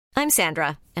I'm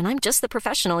Sandra, and I'm just the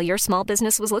professional your small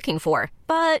business was looking for.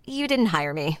 But you didn't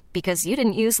hire me because you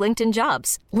didn't use LinkedIn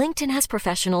Jobs. LinkedIn has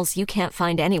professionals you can't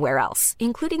find anywhere else,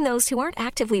 including those who aren't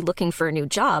actively looking for a new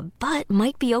job, but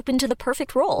might be open to the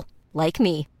perfect role, like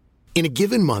me. In a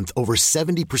given month, over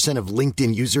 70% of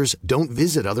LinkedIn users don't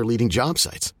visit other leading job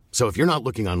sites. So if you're not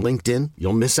looking on LinkedIn,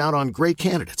 you'll miss out on great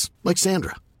candidates like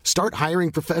Sandra. Start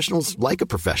hiring professionals like a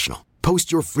professional.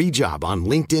 Post your free job on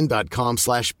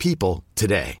linkedin.com/people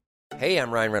today. Hey,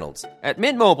 I'm Ryan Reynolds. At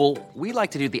Mint Mobile, we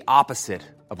like to do the opposite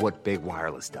of what Big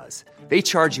Wireless does. They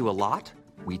charge you a lot,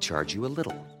 we charge you a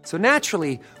little. So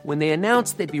naturally, when they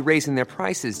announced they'd be raising their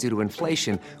prices due to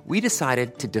inflation, we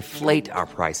decided to deflate our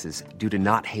prices due to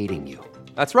not hating you.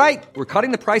 That's right. We're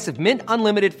cutting the price of Mint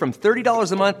Unlimited from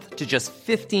 $30 a month to just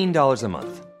 $15 a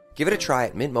month. Give it a try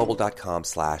at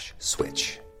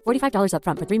mintmobile.com/switch. $45 up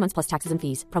front for 3 months plus taxes and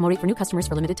fees. Promo rate for new customers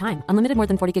for limited time. Unlimited more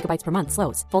than 40 gigabytes per month.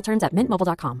 Slows full terms at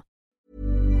mintmobile.com.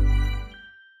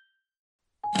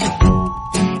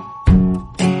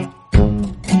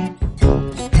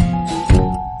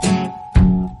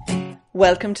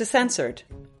 Welcome to Censored.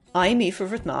 I'm Aoife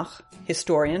Bhreathnach,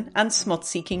 historian and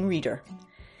smut-seeking reader.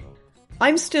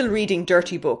 I'm still reading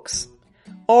dirty books,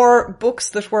 or books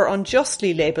that were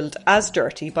unjustly labelled as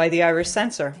dirty by the Irish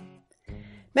censor.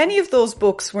 Many of those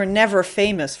books were never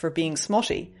famous for being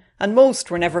smutty, and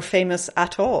most were never famous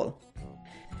at all.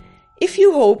 If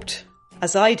you hoped,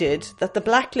 as I did, that the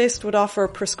blacklist would offer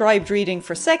prescribed reading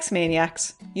for sex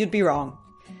maniacs, you'd be wrong.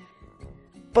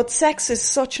 But sex is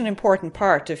such an important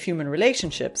part of human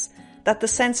relationships that the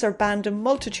censor banned a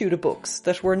multitude of books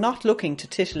that were not looking to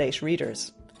titillate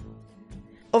readers.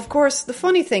 Of course, the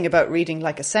funny thing about reading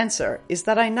like a censor is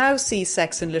that I now see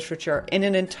sex in literature in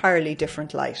an entirely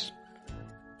different light.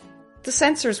 The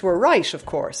censors were right, of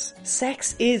course.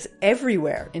 Sex is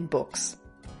everywhere in books.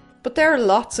 But there are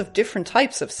lots of different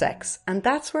types of sex, and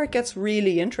that's where it gets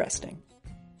really interesting.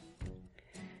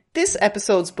 This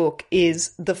episode's book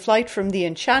is The Flight from the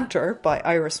Enchanter by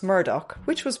Iris Murdoch,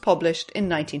 which was published in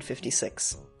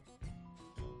 1956.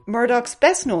 Murdoch's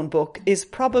best-known book is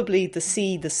probably The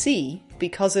Sea,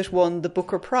 because it won the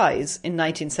Booker Prize in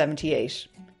 1978.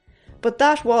 But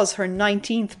that was her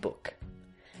 19th book.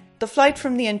 The Flight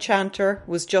from the Enchanter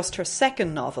was just her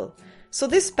second novel, so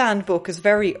this banned book is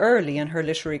very early in her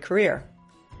literary career.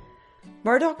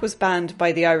 Murdoch was banned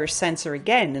by the Irish censor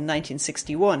again in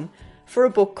 1961 for a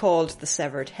book called The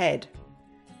Severed Head.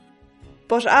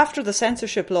 But after the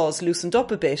censorship laws loosened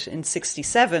up a bit in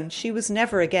 1967, she was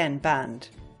never again banned.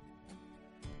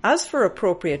 As for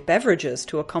appropriate beverages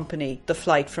to accompany The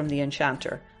Flight from the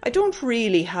Enchanter, I don't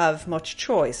really have much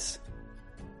choice.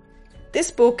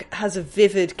 This book has a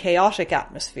vivid, chaotic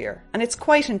atmosphere, and it's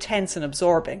quite intense and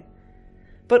absorbing.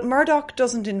 But Murdoch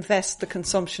doesn't invest the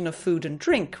consumption of food and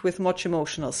drink with much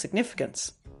emotional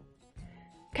significance.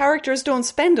 Characters don't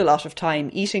spend a lot of time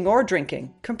eating or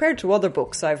drinking, compared to other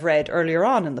books I've read earlier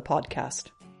on in the podcast.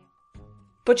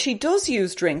 But she does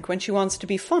use drink when she wants to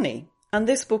be funny, and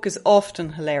this book is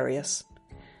often hilarious.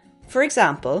 For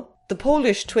example, the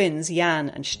Polish twins Jan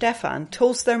and Stefan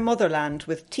toast their motherland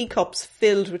with teacups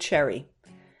filled with sherry.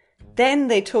 Then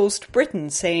they toast Britain,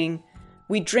 saying,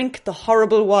 "We drink the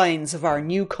horrible wines of our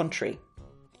new country."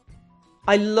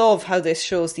 I love how this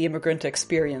shows the immigrant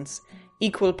experience,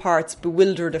 equal parts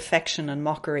bewildered affection and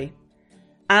mockery.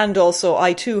 And also,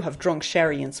 I too have drunk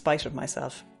sherry in spite of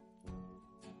myself.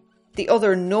 The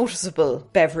other noticeable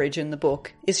beverage in the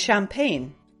book is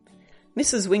champagne.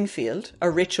 Mrs. Wingfield,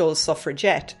 a rich old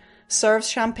suffragette, serves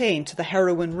champagne to the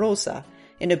heroine Rosa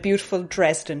in a beautiful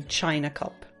Dresden china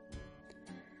cup.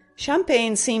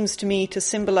 Champagne seems to me to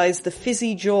symbolise the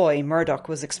fizzy joy Murdoch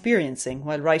was experiencing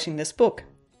while writing this book.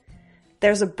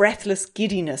 There's a breathless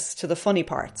giddiness to the funny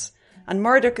parts, and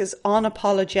Murdoch is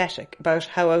unapologetic about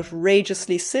how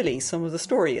outrageously silly some of the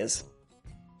story is.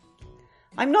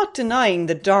 I'm not denying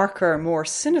the darker, more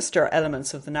sinister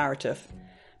elements of the narrative,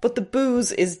 but the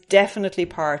booze is definitely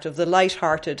part of the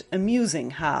light-hearted,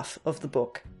 amusing half of the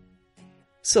book.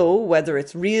 So, whether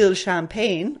it's real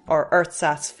champagne or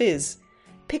ersatz fizz,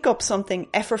 pick up something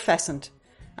effervescent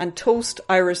and toast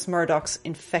Iris Murdoch's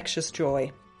infectious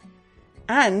joy.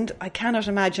 And I cannot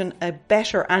imagine a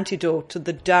better antidote to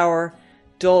the dour,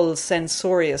 dull,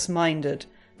 censorious-minded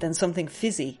than something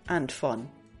fizzy and fun.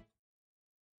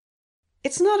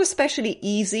 It's not especially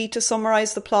easy to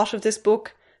summarise the plot of this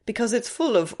book, because it's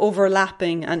full of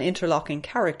overlapping and interlocking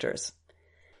characters.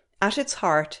 At its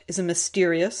heart is a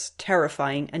mysterious,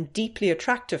 terrifying and deeply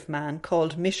attractive man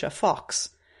called Misha Fox,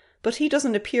 but he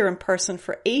doesn't appear in person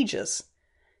for ages.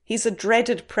 He's a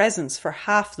dreaded presence for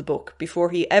half the book before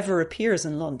he ever appears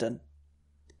in London.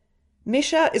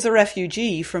 Misha is a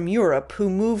refugee from Europe who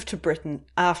moved to Britain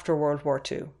after World War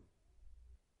II.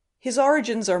 His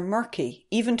origins are murky,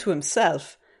 even to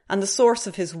himself, and the source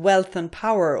of his wealth and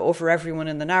power over everyone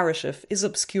in the narrative is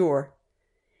obscure.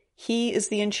 He is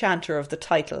the enchanter of the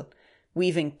title,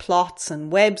 weaving plots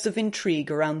and webs of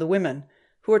intrigue around the women,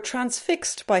 who are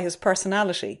transfixed by his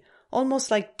personality,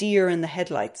 almost like deer in the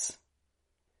headlights.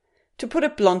 To put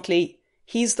it bluntly,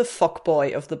 he's the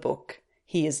fuckboy of the book.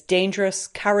 He is dangerous,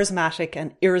 charismatic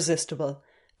and irresistible,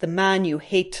 the man you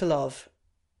hate to love.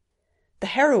 The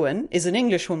heroine is an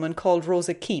Englishwoman called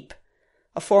Rosa Keep,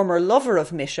 a former lover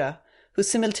of Misha, who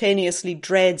simultaneously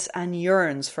dreads and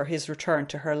yearns for his return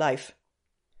to her life.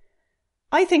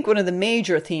 I think one of the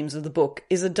major themes of the book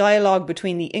is a dialogue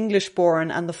between the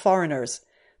English-born and the foreigners,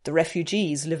 the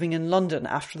refugees living in London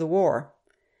after the war.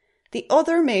 The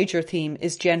other major theme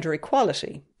is gender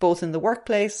equality, both in the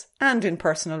workplace and in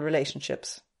personal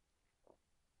relationships.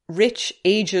 Rich,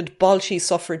 aged Bolshe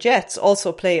suffragettes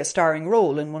also play a starring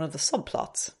role in one of the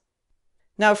subplots.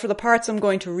 Now, for the parts I'm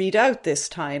going to read out this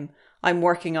time, I'm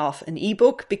working off an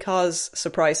ebook because,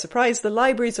 surprise, surprise, the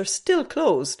libraries are still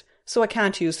closed, so I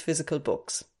can't use physical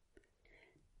books.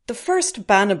 The first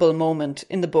bannable moment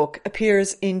in the book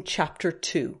appears in Chapter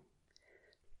 2.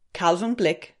 Calvin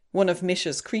Blick, one of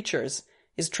Misha's creatures,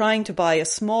 is trying to buy a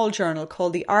small journal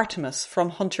called the Artemis from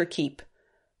Hunter Keep,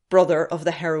 brother of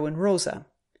the heroine Rosa.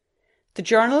 The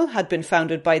journal had been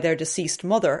founded by their deceased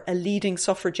mother, a leading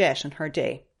suffragette in her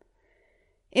day.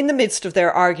 In the midst of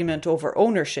their argument over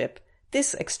ownership,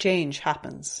 this exchange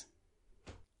happens.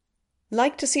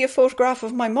 "Like to see a photograph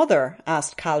of my mother?"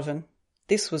 asked Calvin.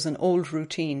 This was an old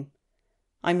routine.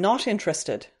 "I'm not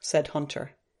interested," said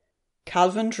Hunter.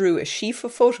 Calvin drew a sheaf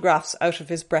of photographs out of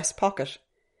his breast pocket.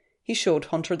 He showed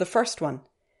Hunter the first one.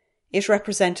 It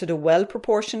represented a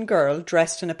well-proportioned girl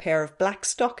dressed in a pair of black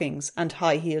stockings and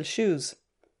high-heeled shoes.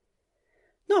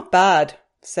 "Not bad,"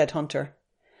 said Hunter.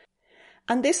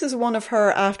 "And this is one of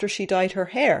her after she dyed her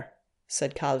hair,"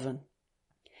 said Calvin.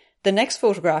 The next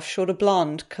photograph showed a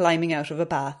blonde climbing out of a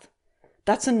bath.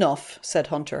 "That's enough," said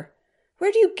Hunter.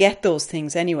 "Where do you get those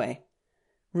things anyway?"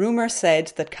 Rumour said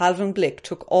that Calvin Blick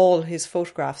took all his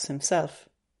photographs himself.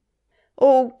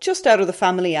 "Oh, just out of the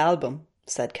family album,"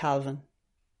 said Calvin.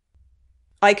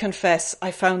 I confess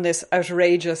I found this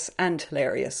outrageous and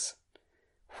hilarious.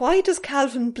 Why does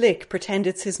Calvin Blick pretend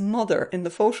it's his mother in the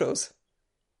photos?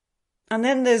 And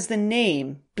then there's the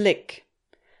name, Blick.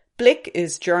 Blick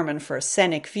is German for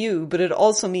scenic view, but it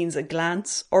also means a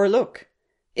glance or a look.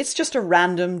 It's just a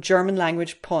random German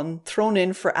language pun thrown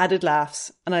in for added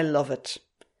laughs, and I love it.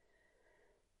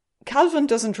 Calvin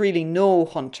doesn't really know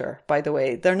Hunter, by the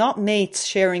way. They're not mates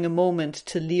sharing a moment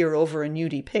to leer over a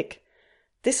nudie pic.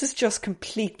 This is just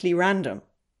completely random.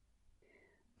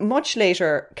 Much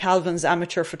later, Calvin's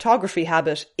amateur photography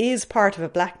habit is part of a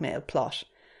blackmail plot,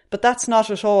 but that's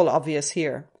not at all obvious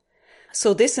here.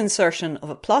 So this insertion of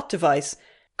a plot device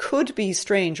could be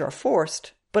strange or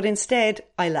forced, but instead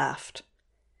I laughed.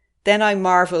 Then I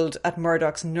marvelled at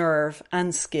Murdoch's nerve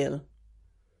and skill.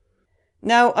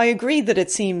 Now, I agree that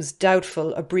it seems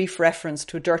doubtful a brief reference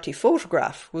to a dirty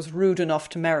photograph was rude enough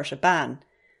to merit a ban,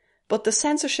 but the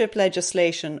censorship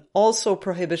legislation also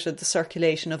prohibited the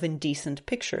circulation of indecent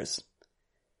pictures.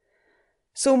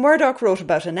 So Murdoch wrote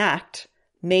about an act,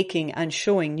 making and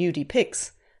showing nudie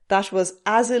pics, that was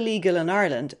as illegal in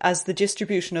Ireland as the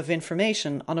distribution of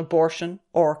information on abortion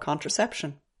or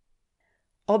contraception.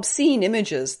 Obscene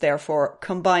images, therefore,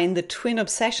 combine the twin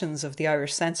obsessions of the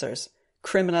Irish censors,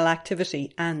 criminal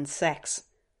activity and sex.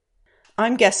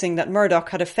 I'm guessing that Murdoch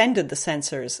had offended the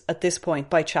censors at this point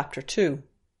by Chapter 2.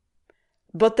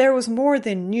 But there was more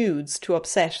than nudes to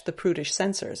upset the prudish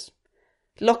censors.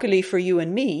 Luckily for you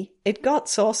and me, it got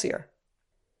saucier.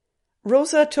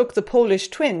 Rosa took the Polish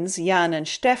twins, Jan and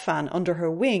Stefan, under her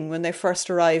wing when they first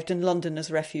arrived in London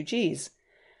as refugees.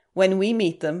 When we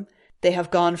meet them, they have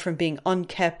gone from being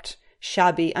unkempt,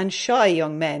 shabby and shy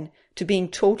young men to being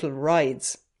total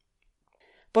rides.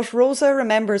 But Rosa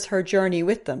remembers her journey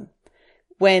with them,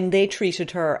 when they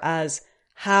treated her as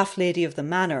half lady of the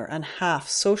manor and half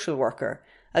social worker,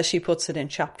 as she puts it in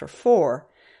Chapter 4,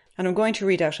 and I'm going to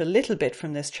read out a little bit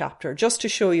from this chapter just to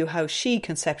show you how she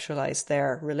conceptualised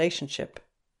their relationship.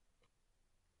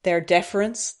 Their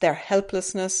deference, their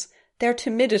helplessness, their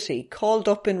timidity called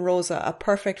up in Rosa a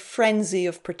perfect frenzy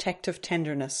of protective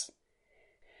tenderness.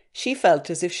 She felt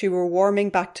as if she were warming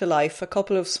back to life a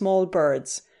couple of small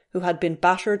birds who had been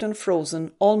battered and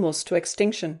frozen almost to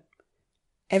extinction.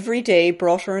 Every day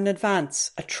brought her an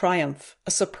advance, a triumph,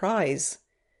 a surprise.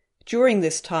 During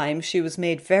this time she was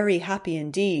made very happy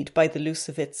indeed by the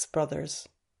Lucevitz brothers.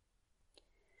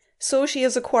 So she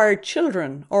has acquired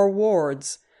children or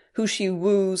wards who she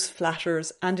woos,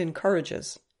 flatters and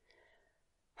encourages.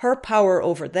 Her power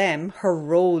over them, her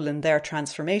role in their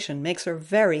transformation, makes her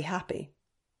very happy.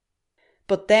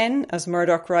 But then, as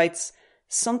Murdoch writes,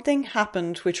 something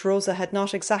happened which Rosa had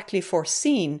not exactly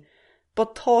foreseen,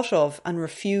 but thought of and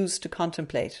refused to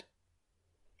contemplate.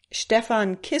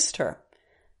 Stefan kissed her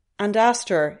and asked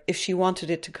her if she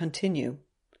wanted it to continue.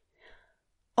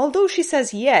 Although she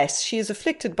says yes, she is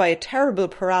afflicted by a terrible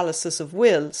paralysis of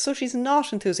will, so she's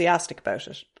not enthusiastic about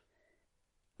it.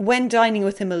 When dining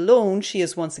with him alone, she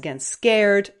is once again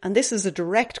scared, and this is a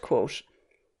direct quote.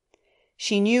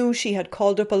 She knew she had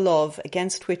called up a love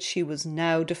against which she was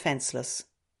now defenceless.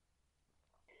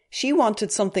 She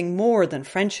wanted something more than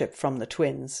friendship from the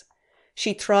twins.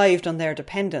 She thrived on their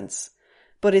dependence,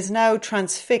 but is now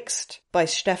transfixed by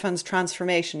Stefan's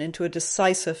transformation into a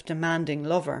decisive, demanding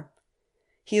lover.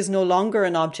 He is no longer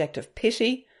an object of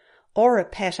pity or a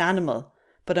pet animal,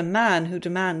 but a man who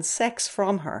demands sex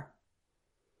from her.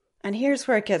 And here's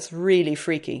where it gets really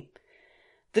freaky.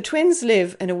 The twins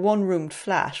live in a one-roomed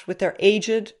flat with their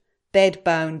aged,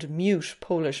 bed-bound, mute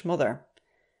Polish mother.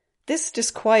 This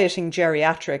disquieting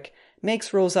geriatric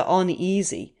makes Rosa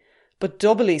uneasy, but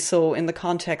doubly so in the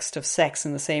context of sex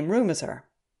in the same room as her.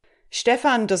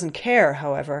 Stefan doesn't care,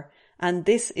 however, and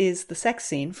this is the sex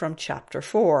scene from chapter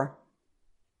 4.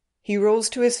 He rose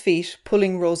to his feet,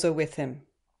 pulling Rosa with him.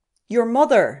 "Your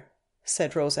mother,"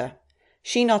 said Rosa.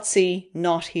 "She not see,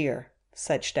 not hear,"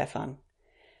 said Stefan.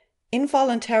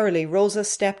 Involuntarily, Rosa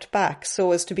stepped back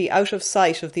so as to be out of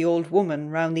sight of the old woman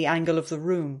round the angle of the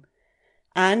room.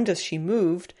 And as she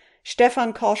moved,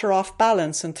 Stefan caught her off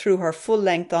balance and threw her full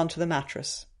length onto the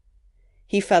mattress.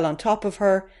 He fell on top of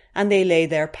her, and they lay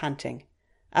there panting.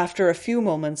 After a few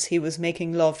moments, he was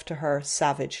making love to her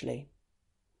savagely.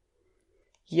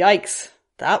 Yikes,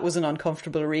 that was an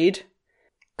uncomfortable read.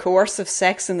 Coercive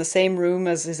sex in the same room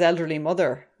as his elderly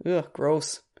mother. Ugh,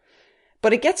 gross.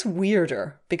 But it gets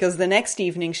weirder, because the next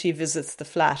evening she visits the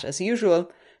flat as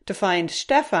usual to find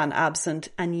Stefan absent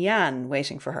and Jan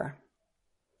waiting for her.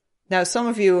 Now, some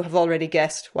of you have already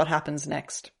guessed what happens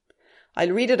next.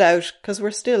 I'll read it out because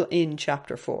we're still in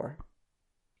chapter 4.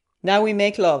 "Now we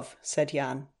make love," said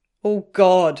Jan. "Oh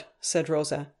God," said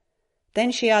Rosa.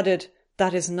 Then she added,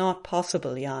 "That is not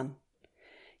possible, Jan."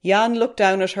 Jan looked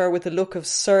down at her with a look of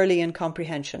surly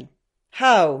incomprehension.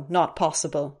 "How not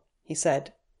possible?" he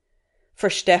said. "For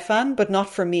Stefan, but not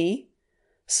for me?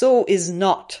 So is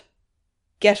not.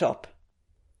 Get up."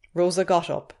 Rosa got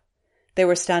up. They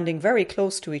were standing very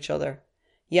close to each other.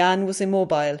 Jan was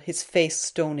immobile, his face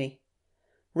stony.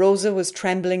 Rosa was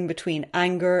trembling between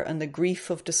anger and the grief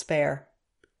of despair.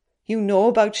 "You know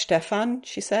about Stefan?"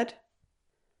 she said.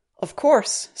 "Of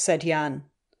course," said Jan.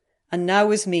 "And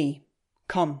now is me.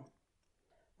 Come."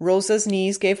 Rosa's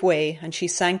knees gave way and she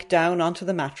sank down onto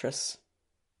the mattress.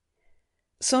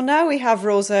 So now we have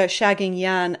Rosa shagging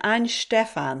Jan and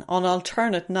Stefan on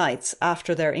alternate nights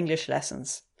after their English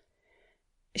lessons.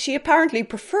 She apparently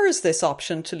prefers this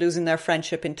option to losing their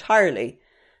friendship entirely,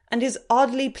 and is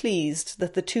oddly pleased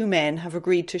that the two men have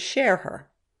agreed to share her.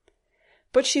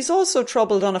 But she's also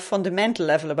troubled on a fundamental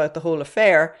level about the whole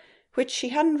affair, which she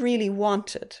hadn't really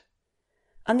wanted.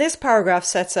 And this paragraph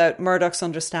sets out Murdoch's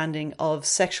understanding of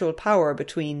sexual power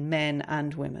between men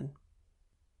and women.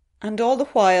 And all the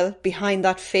while, behind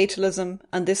that fatalism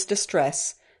and this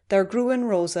distress, there grew in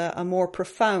Rosa a more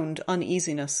profound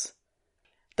uneasiness.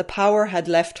 The power had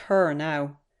left her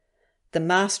now. The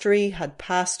mastery had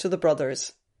passed to the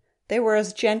brothers. They were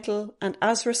as gentle and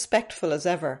as respectful as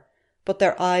ever, but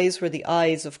their eyes were the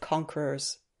eyes of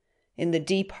conquerors. In the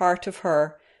deep heart of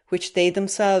her, which they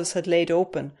themselves had laid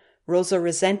open, Rosa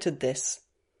resented this,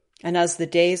 and as the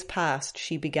days passed,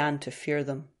 she began to fear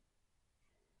them.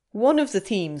 One of the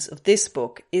themes of this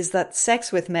book is that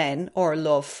sex with men, or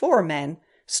love for men,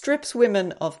 strips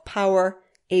women of power,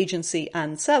 agency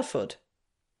and selfhood.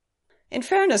 In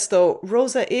fairness, though,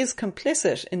 Rosa is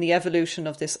complicit in the evolution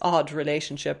of this odd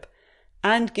relationship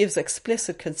and gives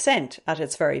explicit consent at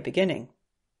its very beginning.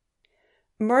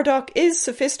 Murdoch is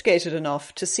sophisticated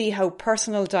enough to see how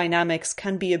personal dynamics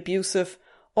can be abusive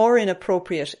or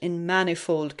inappropriate in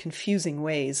manifold, confusing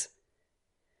ways.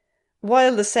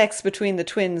 While the sex between the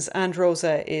twins and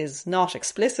Rosa is not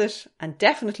explicit and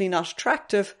definitely not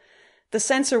attractive, the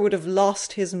censor would have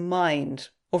lost his mind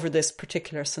over this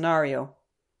particular scenario.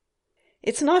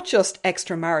 It's not just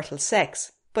extramarital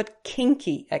sex, but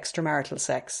kinky extramarital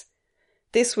sex.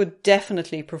 This would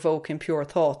definitely provoke impure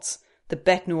thoughts, the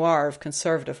bête noire of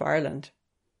conservative Ireland.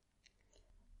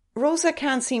 Rosa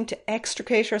can't seem to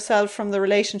extricate herself from the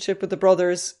relationship with the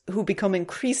brothers, who become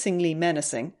increasingly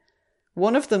menacing,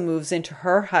 One of them moves into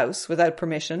her house without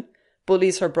permission,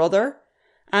 bullies her brother,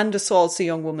 and assaults a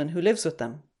young woman who lives with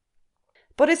them.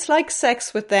 But it's like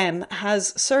sex with them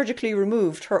has surgically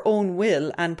removed her own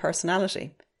will and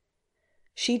personality.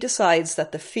 She decides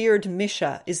that the feared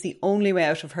Misha is the only way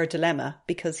out of her dilemma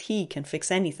because he can fix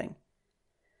anything.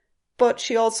 But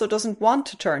she also doesn't want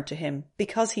to turn to him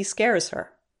because he scares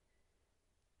her.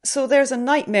 So there's a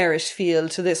nightmarish feel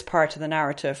to this part of the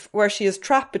narrative, where she is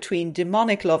trapped between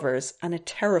demonic lovers and a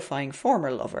terrifying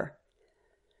former lover.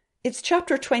 It's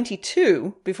chapter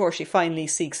 22 before she finally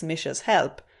seeks Misha's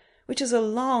help, which is a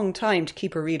long time to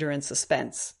keep a reader in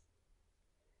suspense.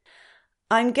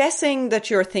 I'm guessing that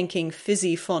you're thinking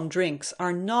fizzy fun drinks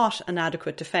are not an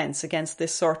adequate defence against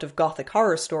this sort of gothic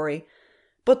horror story,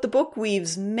 but the book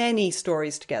weaves many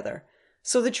stories together,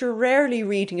 so that you're rarely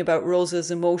reading about Rosa's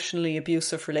emotionally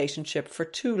abusive relationship for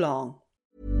too long.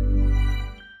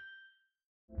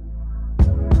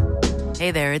 Hey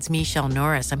there, it's Michelle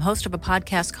Norris. I'm host of a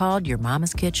podcast called Your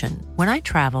Mama's Kitchen. When I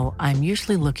travel, I'm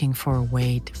usually looking for a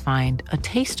way to find a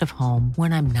taste of home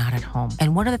when I'm not at home.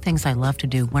 And one of the things I love to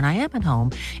do when I am at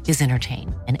home is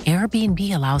entertain. And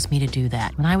Airbnb allows me to do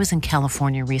that. When I was in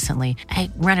California recently, I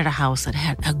rented a house that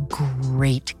had a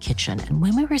great kitchen. And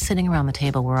when we were sitting around the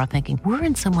table, we're all thinking, we're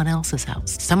in someone else's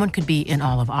house. Someone could be in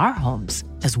all of our homes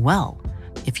as well.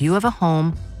 If you have a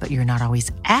home, but you're not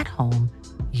always at home,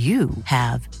 you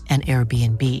have an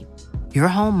Airbnb. Your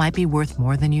home might be worth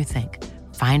more than you think.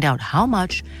 Find out how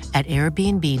much at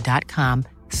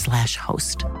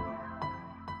airbnb.com/host.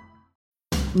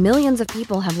 Millions of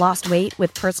people have lost weight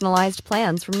with personalized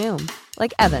plans from Noom.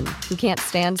 Like Evan, who can't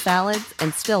stand salads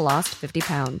and still lost 50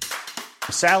 pounds.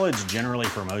 Salads generally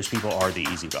for most people are the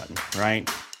easy button, right?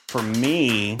 For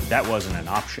me, that wasn't an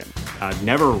option. I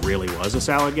never really was a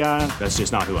salad guy. That's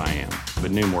just not who I am.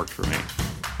 But Noom worked for me.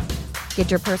 Get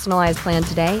your personalized plan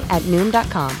today at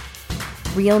Noom.com.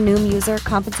 Real Noom user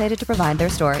compensated to provide their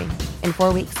story. In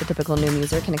 4 weeks, the typical Noom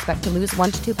user can expect to lose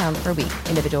 1 to 2 pounds per week.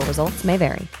 Individual results may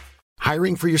vary.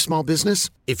 Hiring for your small business?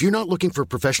 If you're not looking for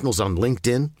professionals on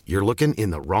LinkedIn, you're looking in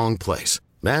the wrong place.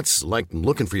 That's like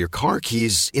looking for your car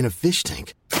keys in a fish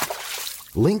tank.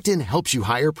 LinkedIn helps you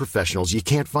hire professionals you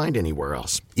can't find anywhere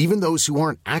else, even those who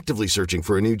aren't actively searching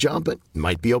for a new job but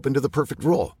might be open to the perfect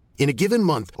role. In a given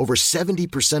month, over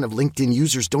 70% of LinkedIn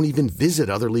users don't even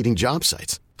visit other leading job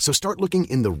sites. So start looking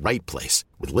in the right place.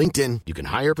 With LinkedIn, you can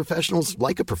hire professionals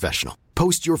like a professional.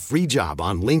 Post your free job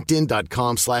on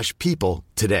linkedin.com/people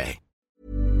today.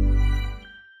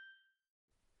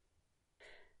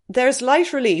 There's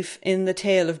light relief in the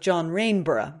tale of John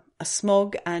Rainborough, a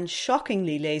smug and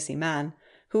shockingly lazy man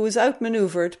who is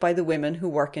outmanoeuvred by the women who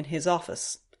work in his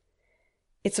office.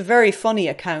 It's a very funny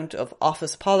account of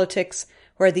office politics,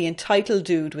 where the entitled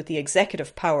dude with the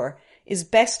executive power is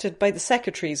bested by the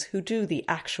secretaries who do the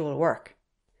actual work.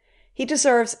 He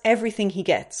deserves everything he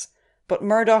gets, but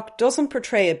Murdoch doesn't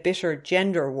portray a bitter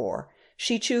gender war.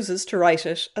 She chooses to write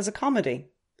it as a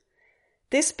comedy.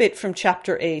 This bit from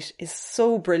chapter 8 is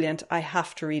so brilliant I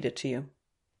have to read it to you.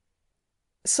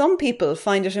 Some people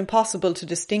find it impossible to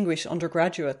distinguish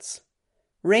undergraduates.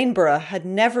 Rainborough had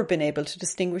never been able to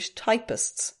distinguish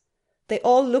typists. They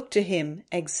all looked to him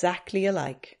exactly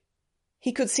alike.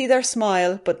 He could see their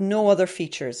smile, but no other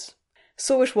features.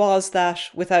 So it was that,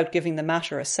 without giving the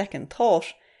matter a second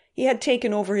thought, he had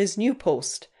taken over his new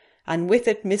post, and with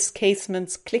it Miss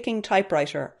Casement's clicking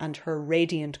typewriter and her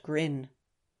radiant grin.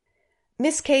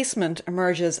 Miss Casement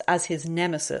emerges as his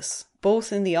nemesis,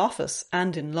 both in the office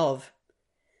and in love.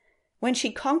 When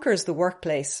she conquers the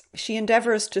workplace, she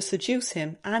endeavours to seduce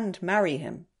him and marry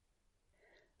him.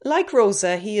 Like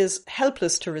Rosa, he is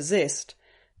helpless to resist,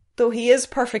 though he is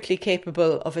perfectly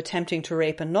capable of attempting to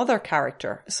rape another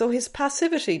character, so his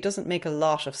passivity doesn't make a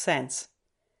lot of sense.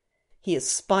 He is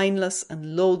spineless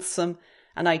and loathsome,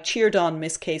 and I cheered on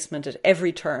Miss Casement at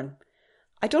every turn.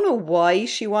 I don't know why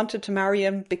she wanted to marry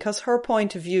him, because her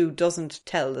point of view doesn't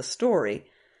tell the story,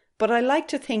 but I like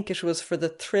to think it was for the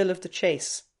thrill of the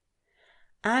chase.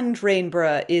 And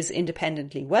Rainborough is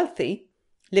independently wealthy,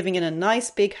 living in a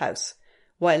nice big house,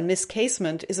 while Miss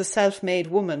Casement is a self-made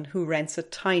woman who rents a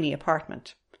tiny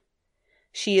apartment.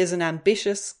 She is an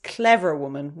ambitious, clever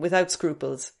woman without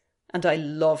scruples, and I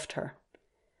loved her.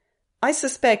 I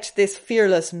suspect this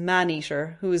fearless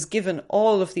man-eater, who is given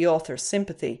all of the author's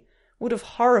sympathy, would have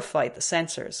horrified the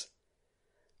censors.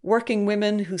 Working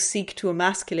women who seek to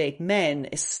emasculate men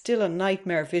is still a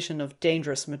nightmare vision of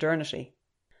dangerous modernity.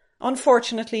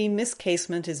 Unfortunately, Miss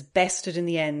Casement is bested in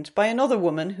the end by another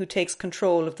woman who takes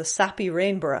control of the sappy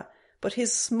Rainborough, but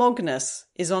his smugness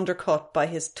is undercut by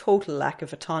his total lack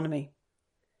of autonomy.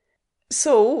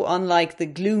 So, unlike the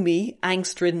gloomy,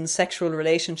 angst-ridden sexual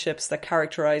relationships that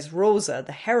characterise Rosa,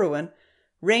 the heroine,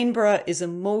 Rainborough is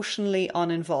emotionally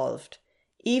uninvolved,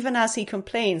 even as he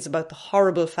complains about the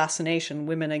horrible fascination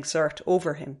women exert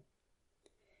over him.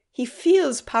 He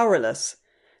feels powerless,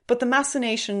 but the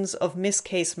machinations of Miss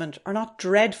Casement are not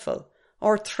dreadful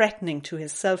or threatening to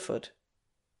his selfhood.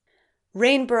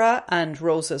 Rainborough and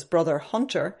Rosa's brother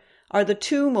Hunter are the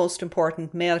two most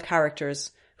important male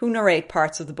characters who narrate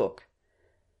parts of the book,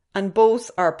 and both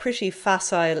are pretty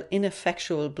facile,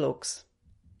 ineffectual blokes.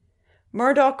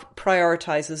 Murdoch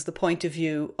prioritises the point of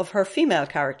view of her female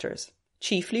characters,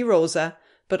 chiefly Rosa,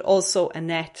 but also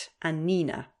Annette and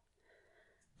Nina.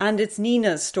 And it's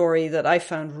Nina's story that I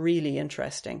found really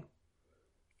interesting.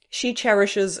 She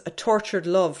cherishes a tortured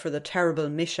love for the terrible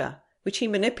Misha, which he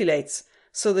manipulates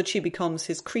so that she becomes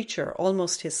his creature,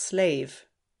 almost his slave.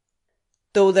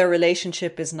 Though their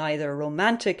relationship is neither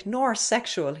romantic nor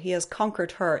sexual, he has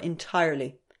conquered her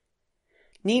entirely.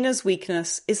 Nina's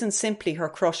weakness isn't simply her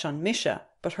crush on Misha,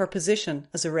 but her position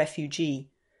as a refugee.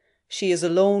 She is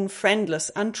alone, friendless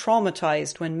and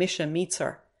traumatised when Misha meets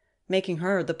her, making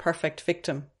her the perfect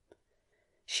victim.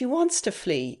 She wants to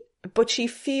flee, but she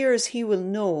fears he will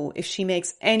know if she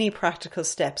makes any practical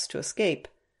steps to escape.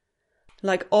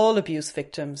 Like all abuse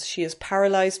victims, she is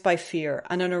paralysed by fear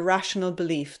and an irrational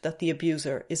belief that the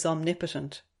abuser is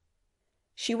omnipotent.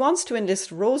 She wants to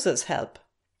enlist Rosa's help,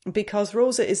 because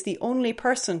Rosa is the only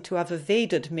person to have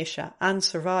evaded Misha and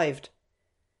survived.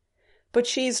 But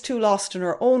she is too lost in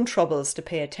her own troubles to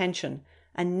pay attention,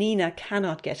 and Nina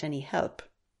cannot get any help.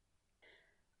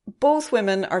 Both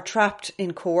women are trapped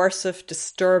in coercive,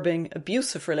 disturbing,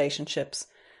 abusive relationships,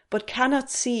 but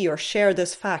cannot see or share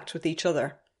this fact with each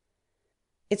other.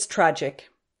 It's tragic,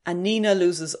 and Nina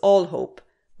loses all hope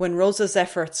when Rosa's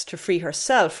efforts to free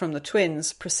herself from the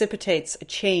twins precipitates a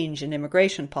change in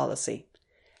immigration policy.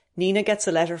 Nina gets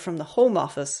a letter from the Home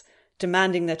Office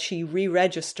demanding that she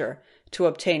re-register to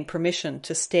obtain permission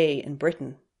to stay in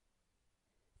Britain.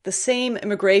 The same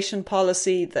immigration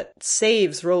policy that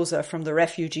saves Rosa from the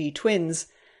refugee twins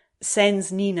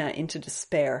sends Nina into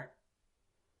despair.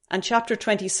 And chapter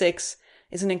 26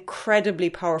 is an incredibly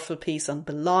powerful piece on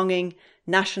belonging,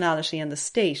 nationality and the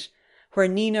state, where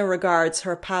Nina regards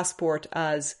her passport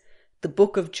as the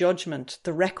book of judgment,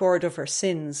 the record of her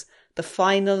sins, the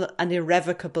final and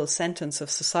irrevocable sentence of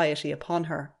society upon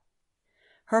her.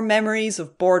 Her memories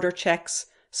of border checks,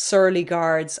 surly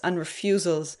guards and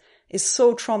refusals is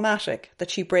so traumatic that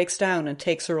she breaks down and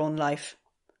takes her own life.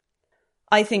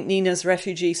 I think Nina's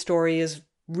refugee story is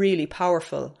really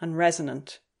powerful and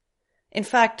resonant. In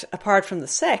fact, apart from the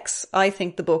sex, I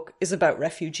think the book is about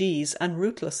refugees and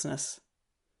rootlessness.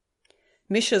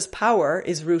 Misha's power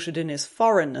is rooted in his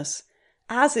foreignness,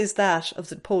 as is that of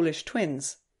the Polish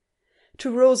twins. To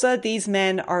Rosa, these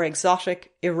men are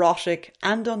exotic, erotic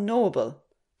and unknowable,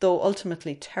 though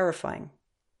ultimately terrifying.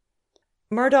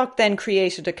 Murdoch then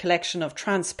created a collection of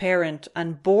transparent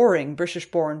and boring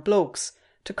British-born blokes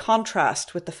to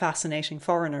contrast with the fascinating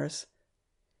foreigners.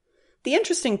 The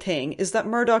interesting thing is that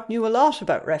Murdoch knew a lot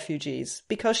about refugees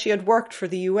because she had worked for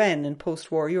the UN in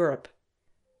post-war Europe.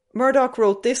 Murdoch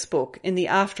wrote this book in the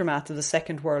aftermath of the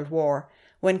Second World War,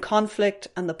 when conflict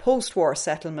and the post-war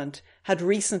settlement had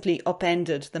recently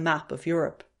upended the map of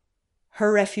Europe.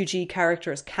 Her refugee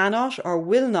characters cannot or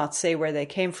will not say where they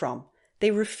came from.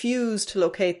 They refuse to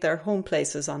locate their home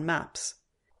places on maps.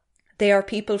 They are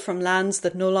people from lands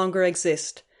that no longer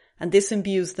exist, and this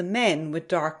imbues the men with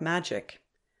dark magic.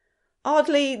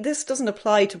 Oddly, this doesn't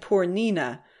apply to poor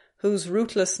Nina, whose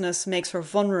rootlessness makes her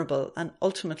vulnerable and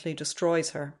ultimately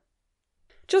destroys her.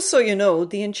 Just so you know,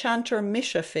 the enchanter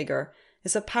Misha figure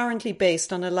is apparently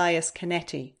based on Elias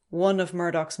Canetti, one of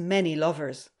Murdoch's many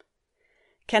lovers.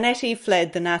 Canetti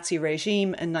fled the Nazi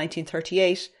regime in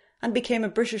 1938 and became a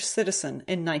British citizen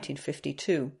in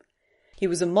 1952. He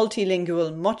was a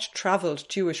multilingual, much-travelled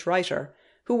Jewish writer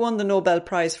who won the Nobel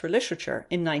Prize for Literature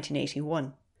in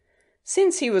 1981.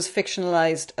 Since he was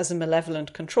fictionalised as a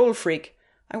malevolent control freak,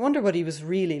 I wonder what he was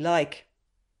really like.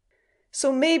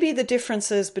 So maybe the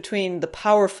differences between the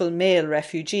powerful male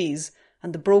refugees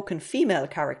and the broken female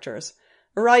characters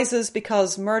arises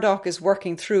because Murdoch is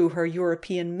working through her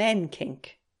European men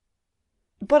kink.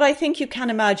 But I think you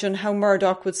can imagine how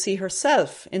Murdoch would see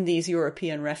herself in these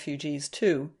European refugees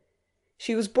too.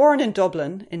 She was born in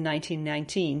Dublin in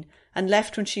 1919 and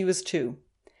left when she was 2.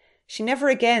 She never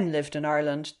again lived in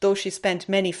Ireland, though she spent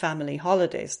many family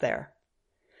holidays there.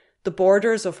 The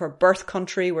borders of her birth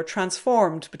country were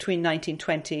transformed between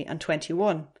 1920 and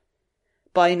 21.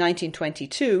 By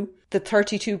 1922, the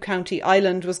 32-county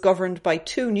island was governed by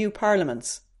 2 new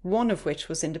parliaments, one of which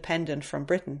was independent from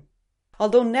Britain.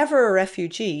 Although never a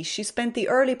refugee, she spent the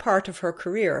early part of her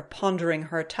career pondering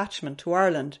her attachment to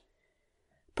Ireland.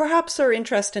 Perhaps her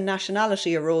interest in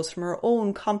nationality arose from her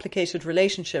own complicated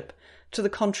relationship to the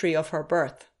country of her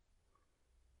birth.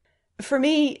 For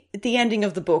me, the ending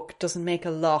of the book doesn't make a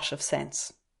lot of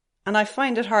sense, and I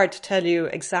find it hard to tell you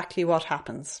exactly what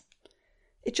happens.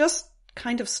 It just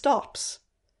kind of stops.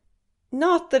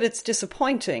 Not that it's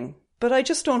disappointing, but I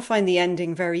just don't find the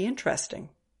ending very interesting.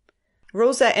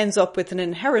 Rosa ends up with an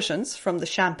inheritance from the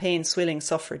champagne-swilling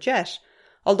suffragette,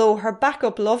 although her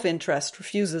backup love interest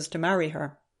refuses to marry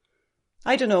her.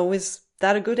 I don't know, is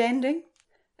that a good ending?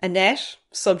 Annette,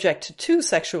 subject to 2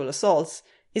 sexual assaults,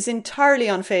 is entirely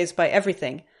unfazed by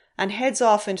everything and heads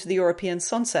off into the European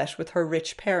sunset with her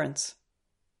rich parents.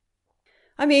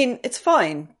 I mean, it's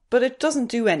fine, but it doesn't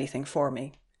do anything for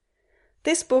me.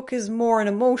 This book is more an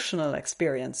emotional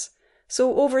experience,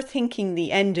 so overthinking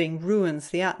the ending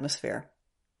ruins the atmosphere.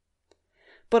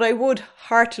 But I would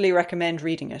heartily recommend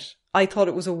reading it. I thought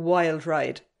it was a wild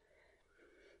ride.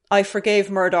 I forgave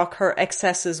Murdoch her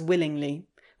excesses willingly.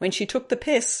 When she took the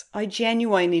piss, I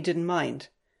genuinely didn't mind.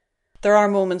 There are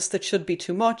moments that should be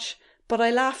too much, but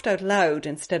I laughed out loud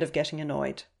instead of getting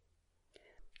annoyed.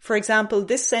 For example,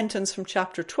 this sentence from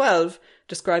chapter 12,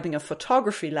 describing a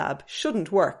photography lab,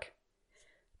 shouldn't work.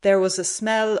 There was a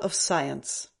smell of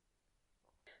science.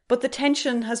 But the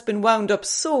tension has been wound up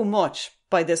so much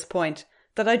by this point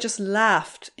that I just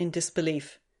laughed in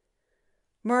disbelief.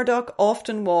 Murdoch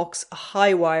often walks a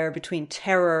high wire between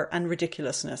terror and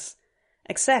ridiculousness,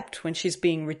 except when she's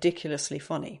being ridiculously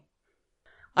funny.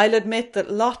 I'll admit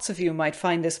that lots of you might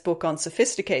find this book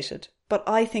unsophisticated, but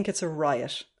I think it's a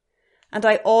riot. And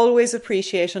I always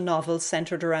appreciate a novel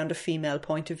centred around a female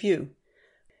point of view.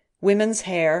 Women's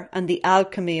hair and the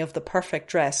alchemy of the perfect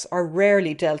dress are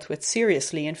rarely dealt with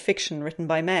seriously in fiction written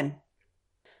by men.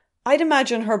 I'd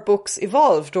imagine her books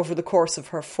evolved over the course of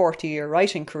her 40-year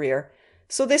writing career,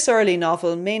 so this early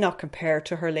novel may not compare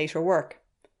to her later work.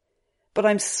 But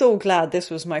I'm so glad this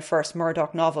was my first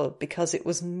Murdoch novel because it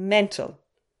was mental.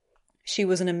 She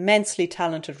was an immensely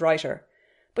talented writer,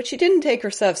 but she didn't take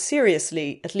herself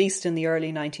seriously, at least in the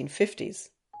early 1950s.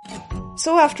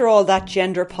 So after all that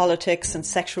gender politics and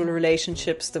sexual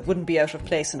relationships that wouldn't be out of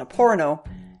place in a porno,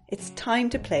 it's time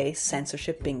to play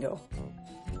censorship bingo.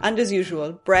 And as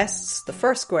usual, breasts, the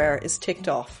first square, is ticked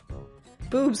off.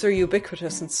 Boobs are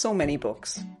ubiquitous in so many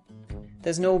books.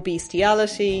 There's no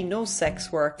bestiality, no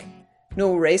sex work,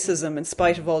 no racism in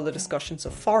spite of all the discussions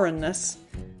of foreignness,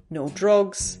 no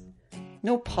drugs,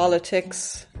 no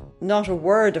politics, not a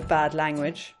word of bad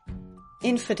language.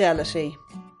 Infidelity.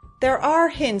 There are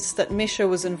hints that Misha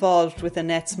was involved with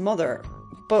Annette's mother,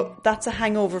 but that's a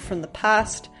hangover from the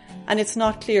past, and it's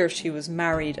not clear if she was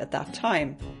married at that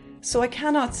time, so I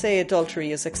cannot say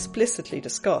adultery is explicitly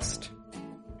discussed.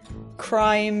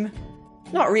 Crime.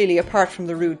 Not really, apart from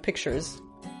the rude pictures.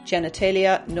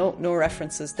 Genitalia. No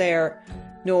references there.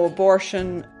 No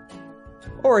abortion.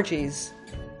 Orgies.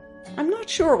 I'm not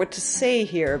sure what to say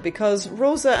here because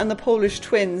Rosa and the Polish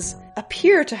twins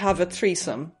appear to have a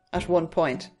threesome at one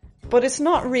point, but it's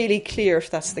not really clear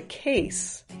if that's the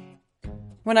case.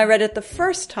 When I read it the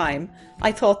first time,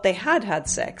 I thought they had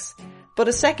sex, but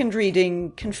a second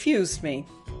reading confused me.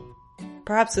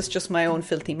 Perhaps it's just my own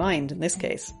filthy mind in this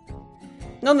case.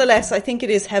 Nonetheless, I think it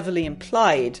is heavily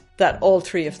implied that all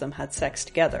 3 of them had sex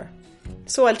together,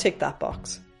 so I'll tick that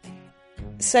box.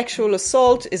 Sexual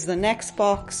assault is the next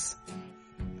box.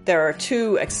 There are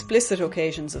 2 explicit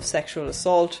occasions of sexual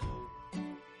assault.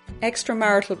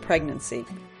 Extramarital pregnancy.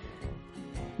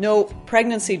 No,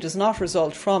 pregnancy does not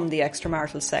result from the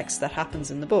extramarital sex that happens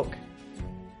in the book.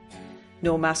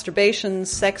 No masturbation,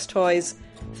 sex toys,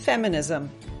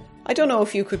 feminism. I don't know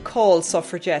if you could call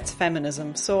suffragettes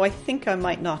feminism, so I think I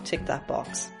might not tick that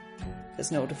box.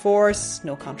 There's no divorce,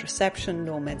 no contraception,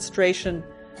 no menstruation,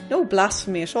 no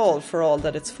blasphemy at all for all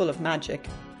that it's full of magic.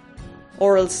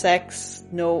 Oral sex,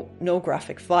 no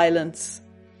graphic violence.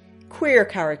 Queer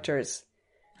characters.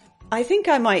 I think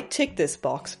I might tick this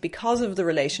box because of the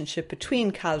relationship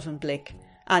between Calvin Blick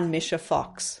and Misha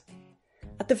Fox.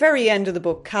 At the very end of the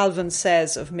book, Calvin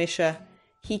says of Misha,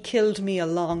 "He killed me a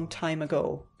long time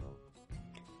ago."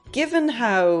 Given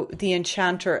how the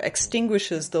enchanter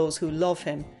extinguishes those who love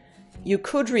him, you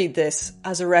could read this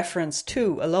as a reference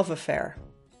to a love affair.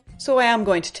 So I am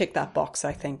going to tick that box,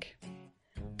 I think.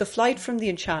 The Flight from the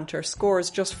Enchanter scores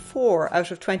just 4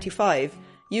 out of 25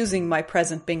 using my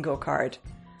present bingo card.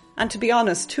 And to be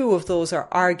honest, 2 of those are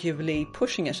arguably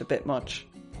pushing it a bit much.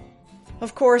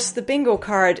 Of course, the bingo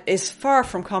card is far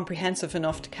from comprehensive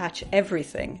enough to catch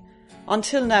everything.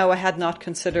 Until now, I had not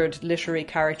considered literary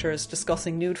characters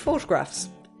discussing nude photographs.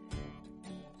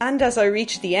 And as I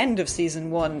reach the end of Season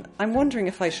 1, I'm wondering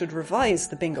if I should revise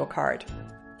the bingo card.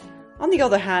 On the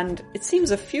other hand, it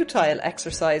seems a futile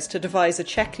exercise to devise a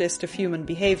checklist of human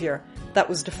behaviour that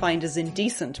was defined as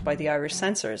indecent by the Irish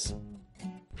censors.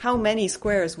 How many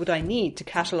squares would I need to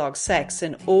catalogue sex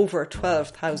in over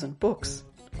 12,000 books?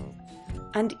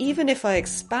 And even if I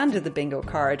expanded the bingo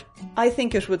card, I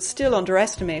think it would still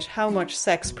underestimate how much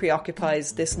sex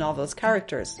preoccupies this novel's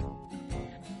characters.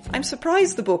 I'm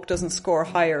surprised the book doesn't score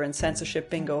higher in censorship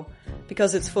bingo,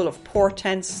 because it's full of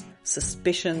portents,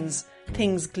 suspicions,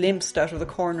 things glimpsed out of the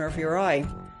corner of your eye.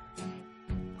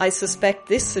 I suspect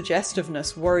this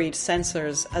suggestiveness worried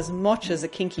censors as much as a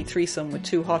kinky threesome with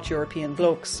two hot European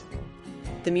blokes.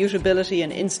 The mutability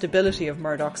and instability of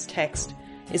Murdoch's text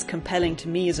is compelling to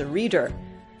me as a reader,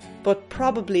 but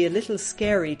probably a little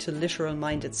scary to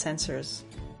literal-minded censors.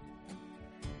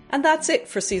 And that's it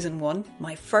for Season 1,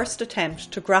 my first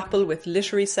attempt to grapple with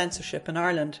literary censorship in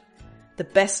Ireland, the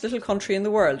best little country in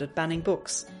the world at banning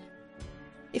books.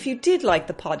 If you did like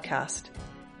the podcast,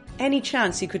 any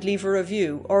chance you could leave a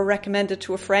review or recommend it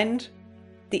to a friend?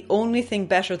 The only thing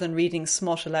better than reading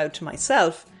smut aloud to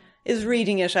myself is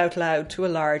reading it out loud to a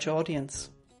large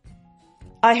audience.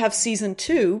 I have Season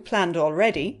 2 planned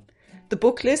already. The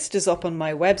book list is up on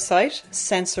my website,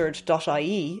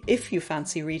 censored.ie, if you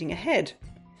fancy reading ahead.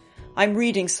 I'm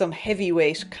reading some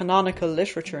heavyweight canonical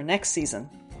literature next season.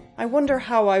 I wonder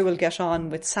how I will get on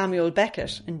with Samuel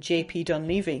Beckett and J.P.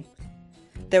 Dunleavy.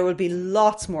 There will be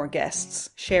lots more guests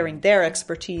sharing their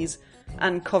expertise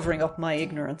and covering up my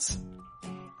ignorance.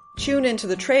 Tune into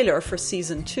the trailer for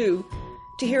Season 2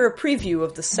 to hear a preview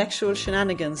of the sexual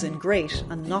shenanigans in great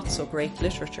and not so great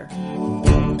literature.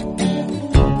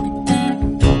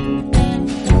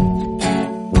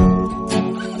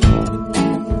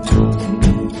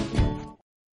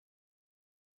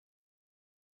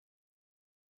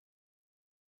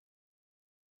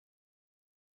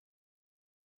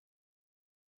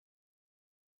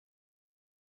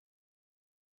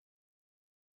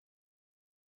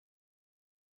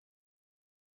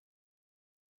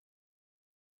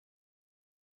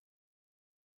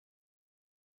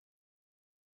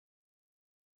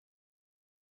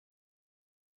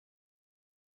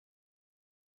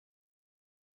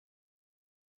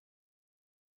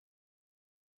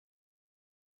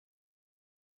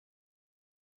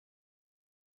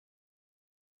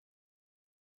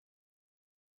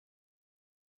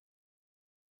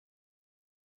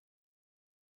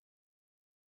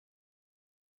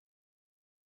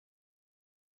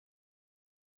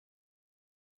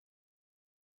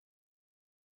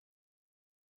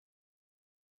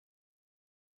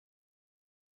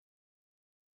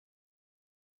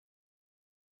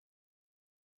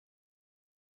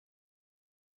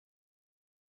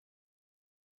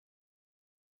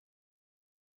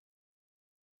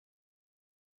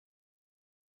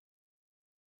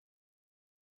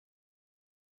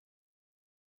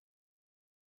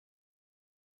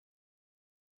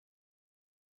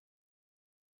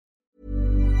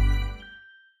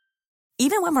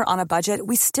 Even when we're on a budget,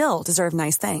 we still deserve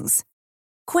nice things.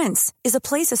 Quince is a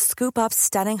place to scoop up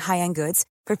stunning high-end goods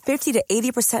for 50 to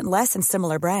 80% less than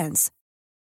similar brands.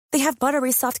 They have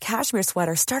buttery soft cashmere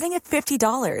sweaters starting at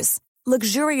 $50,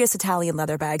 luxurious Italian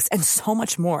leather bags, and so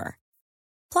much more.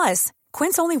 Plus,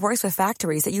 Quince only works with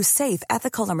factories that use safe,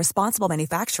 ethical, and responsible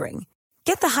manufacturing.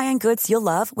 Get the high-end goods you'll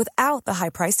love without the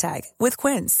high price tag with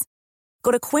Quince.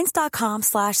 Go to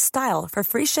quince.com/style for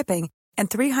free shipping and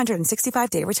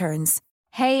 365-day returns.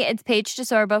 Hey, it's Paige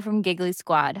DeSorbo from Giggly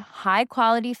Squad. High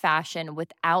quality fashion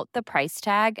without the price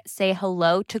tag. Say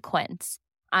hello to Quince.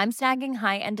 I'm snagging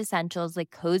high-end essentials like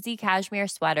cozy cashmere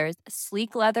sweaters,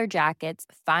 sleek leather jackets,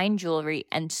 fine jewelry,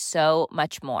 and so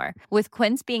much more. With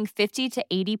Quince being 50 to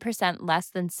 80%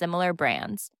 less than similar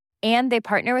brands. And they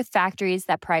partner with factories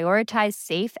that prioritize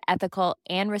safe, ethical,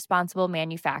 and responsible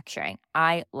manufacturing.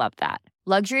 I love that.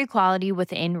 Luxury quality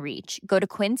within reach. Go to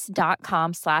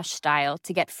quince.com/style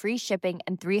to get free shipping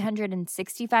and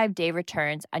 365-day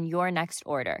returns on your next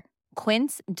order.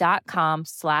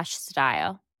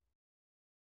 Quince.com/style.